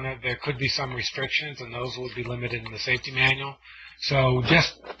there could be some restrictions, and those will be limited in the safety manual. So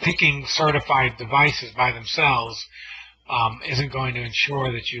just picking certified devices by themselves isn't going to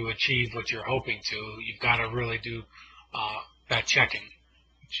ensure that you achieve what you're hoping to. You've got to really do that checking.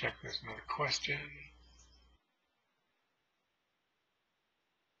 Check, there's another question.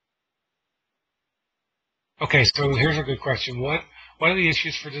 Okay, so here's a good question. What are the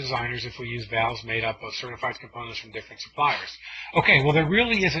issues for designers if we use valves made up of certified components from different suppliers? Okay, well, there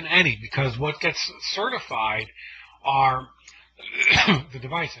really isn't any, because what gets certified are the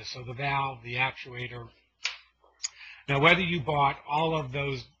devices, so the valve, the actuator. Now, whether you bought all of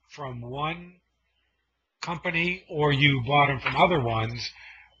those from one company or you bought them from other ones,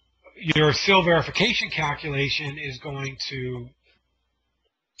 your SIL verification calculation is going to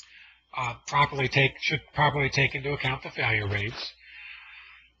should properly take into account the failure rates.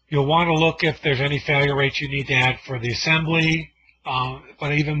 You'll want to look if there's any failure rates you need to add for the assembly,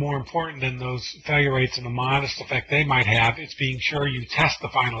 but even more important than those failure rates and the modest effect they might have, it's being sure you test the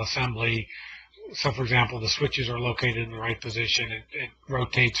final assembly. So, for example, the switches are located in the right position, it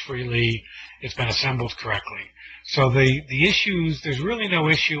rotates freely, it's been assembled correctly. So the issues, there's really no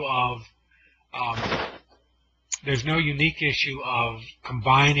issue of, there's no unique issue of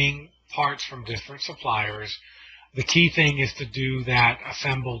combining parts from different suppliers. The key thing is to do that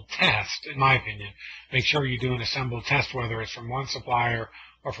assembled test, in my opinion. Make sure you do an assembled test, whether it's from one supplier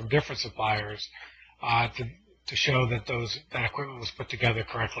or from different suppliers, to show that that equipment was put together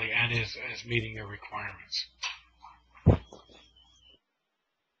correctly and is meeting your requirements.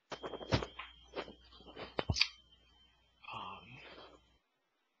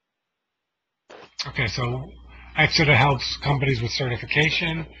 Okay, so Exeter helps companies with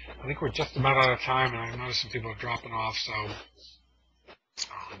certification. I think we're just about out of time, and I noticed some people are dropping off, so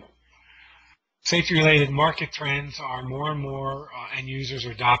safety-related market trends are more and more end users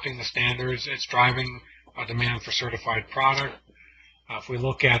are adopting the standards. It's driving a demand for certified product. If we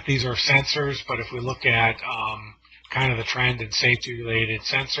look at, these are sensors, but if we look at kind of the trend in safety-related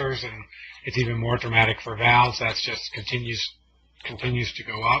sensors, and it's even more dramatic for valves, that's just continues to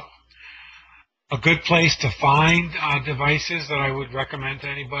go up. A good place to find devices that I would recommend to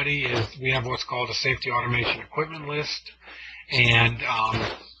anybody is we have what's called a safety automation equipment list, and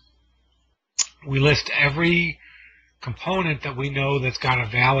we list every component that we know that's got a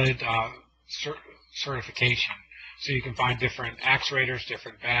valid certification. So you can find different actuators,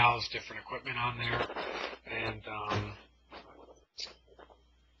 different valves, different equipment on there, and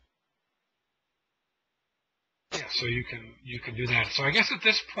yeah, so you can do that. So I guess at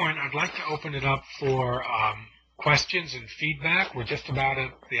this point, I'd like to open it up for questions and feedback. We're just about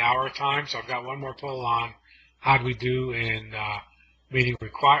at the hour time, so I've got one more poll on how do we do in meeting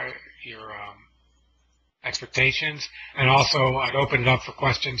your expectations, and also I'd open it up for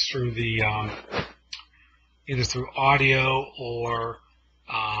questions through the either through audio or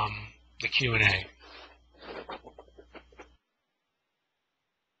the Q&A.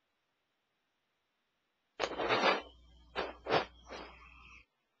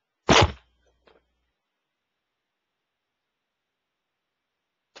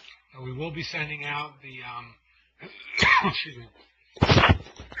 We will be sending out the excuse me.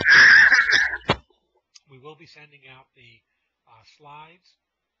 We will be sending out the slides.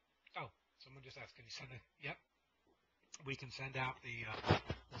 Oh, someone just asked, can you send it? Yep. We can send out the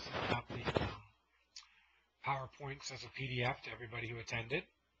PowerPoints as a PDF to everybody who attended.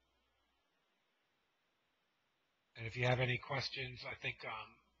 And if you have any questions, I think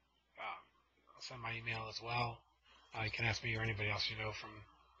I'll send my email as well. You can ask me or anybody else you know from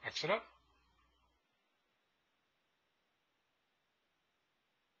Exeter.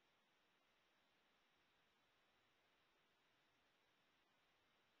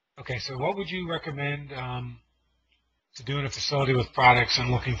 Okay, so what would you recommend to do in a facility with products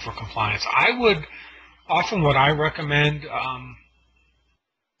and looking for compliance? Often what I recommend,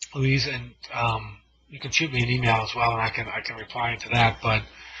 Louise, and you can shoot me an email as well, and I can reply to that, but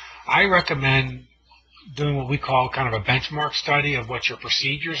I recommend doing what we call kind of a benchmark study of what your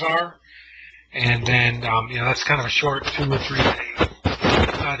procedures are, and then that's kind of a short 2 or 3 day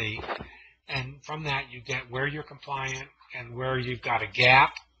study, and from that you get where you're compliant and where you've got a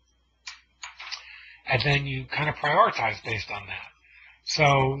gap, and then you kind of prioritize based on that.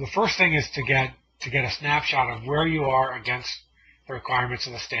 So the first thing is to get a snapshot of where you are against the requirements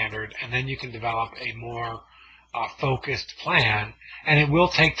of the standard, and then you can develop a more focused plan, and it will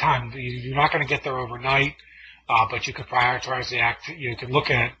take time. You're not going to get there overnight, but you could prioritize you can look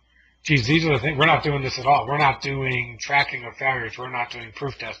at geez, these are the things, we're not doing this at all. We're not doing tracking of failures. We're not doing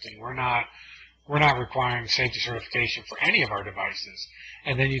proof testing. We're not requiring safety certification for any of our devices.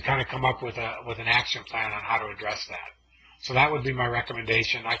 And then you kind of come up with an action plan on how to address that. So that would be my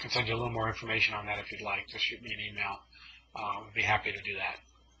recommendation. I can send you a little more information on that if you'd like. Just shoot me an email. I'd be happy to do that.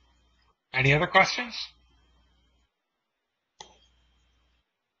 Any other questions?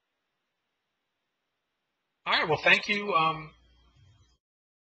 All right. Well, thank you.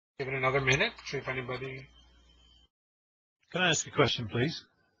 Give it another minute. See if anybody. Can I ask a question, please?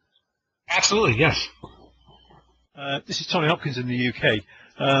 Absolutely. Yes. This is Tony Hopkins in the UK.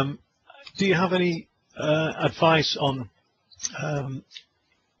 Do you have any advice on,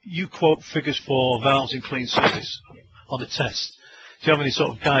 you quote figures for valves in clean service on the test. Do you have any sort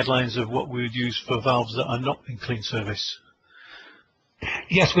of guidelines of what we would use for valves that are not in clean service?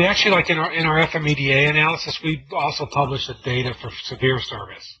 Yes, we actually, like in our FMEDA analysis, we also publish the data for severe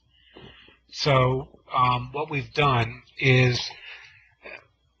service. So what we've done is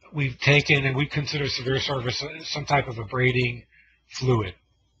we've taken, and we consider severe service some type of abrading fluid.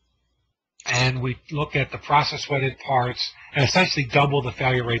 And we look at the process wetted parts and essentially double the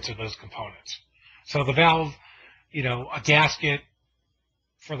failure rates of those components. So the valve, a gasket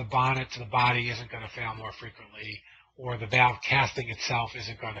for the bonnet to the body isn't going to fail more frequently, or the valve casting itself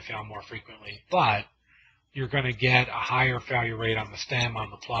isn't going to fail more frequently, but you're going to get a higher failure rate on the stem, on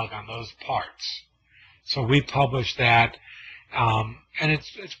the plug, on those parts. So we publish that, and it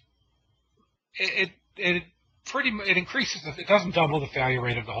increases. It doesn't double the failure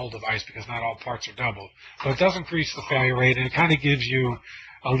rate of the whole device because not all parts are doubled, but it does increase the failure rate, and it kind of gives you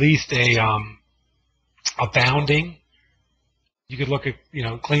at least a bounding. You could look at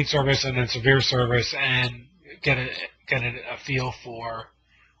clean service and then severe service and get a feel for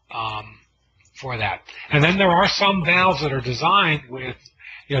that. And then there are some valves that are designed with,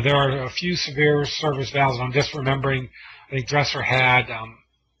 there are a few severe service valves. And I'm just remembering, I think Dresser had, I don't know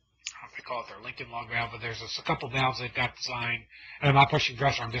if they call it their Lincoln log valve, but there's a couple valves they've got designed. And I'm not pushing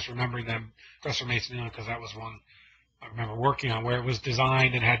Dresser, I'm just remembering them, Dresser Mason Newland, because that was one I remember working on where it was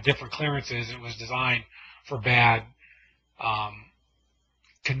designed and had different clearances. It was designed for bad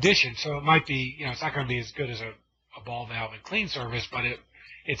condition, so it might be, it's not going to be as good as a ball valve in clean service, but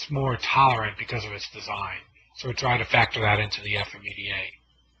it's more tolerant because of its design. So we try to factor that into the FMEDA.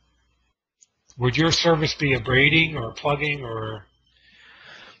 Would your service be abrading or plugging or?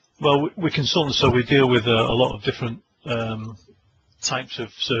 Well, we're consultants, so we deal with a lot of different types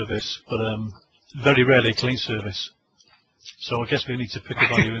of service, but very rarely clean service. So I guess we need to pick a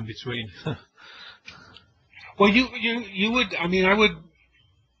value in between. Well, you would. I mean, I would.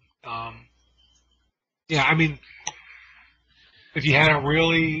 Yeah, I mean, if you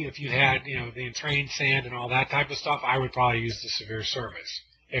had the entrained sand and all that type of stuff, I would probably use the severe service.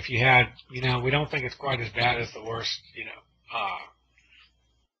 If you had, we don't think it's quite as bad as the worst,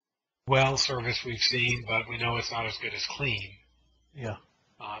 well service we've seen, but we know it's not as good as clean. Yeah.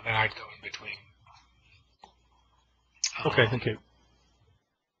 Then I'd go in between. Okay, thank you.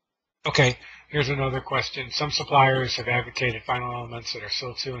 Okay, here's another question. Some suppliers have advocated final elements that are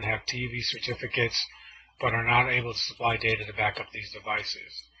SIL 2 and have TV certificates, but are not able to supply data to back up these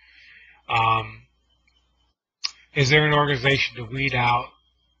devices. Is there an organization to weed out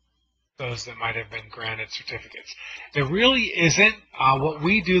those that might have been granted certificates? There really isn't. What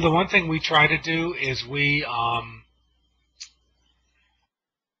we do, the one thing we try to do is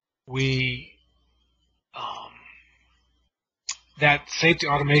that safety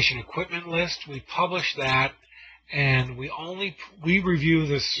automation equipment list, we publish that, and we review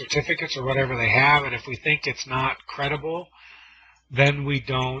the certificates or whatever they have, and if we think it's not credible, then we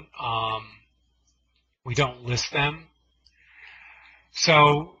don't list them.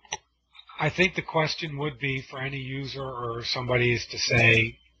 So I think the question would be for any user or somebody is to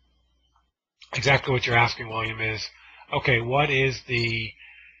say exactly what you're asking, William, is, okay, what is the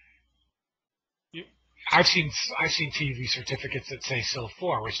I've seen TV certificates that say SIL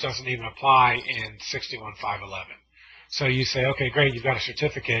 4, which doesn't even apply in 61511. So you say, okay, great, you've got a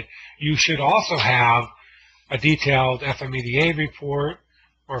certificate. You should also have a detailed FMEDA report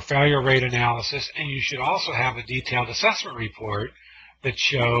or failure rate analysis, and you should also have a detailed assessment report that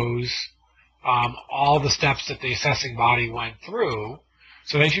shows all the steps that the assessing body went through.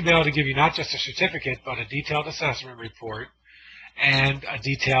 So they should be able to give you not just a certificate, but a detailed assessment report and a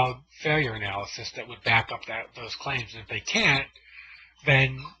detailed failure analysis that would back up those claims. And if they can't,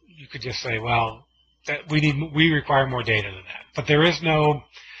 then you could just say, well, we require more data than that. But there is no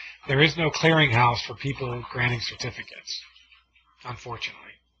clearinghouse for people granting certificates, unfortunately.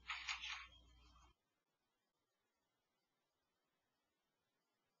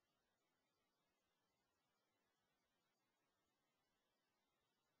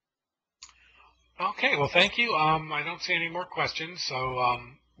 Okay, well, thank you. I don't see any more questions, so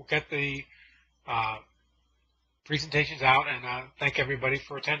we'll get the presentations out, and thank everybody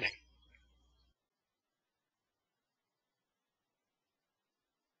for attending.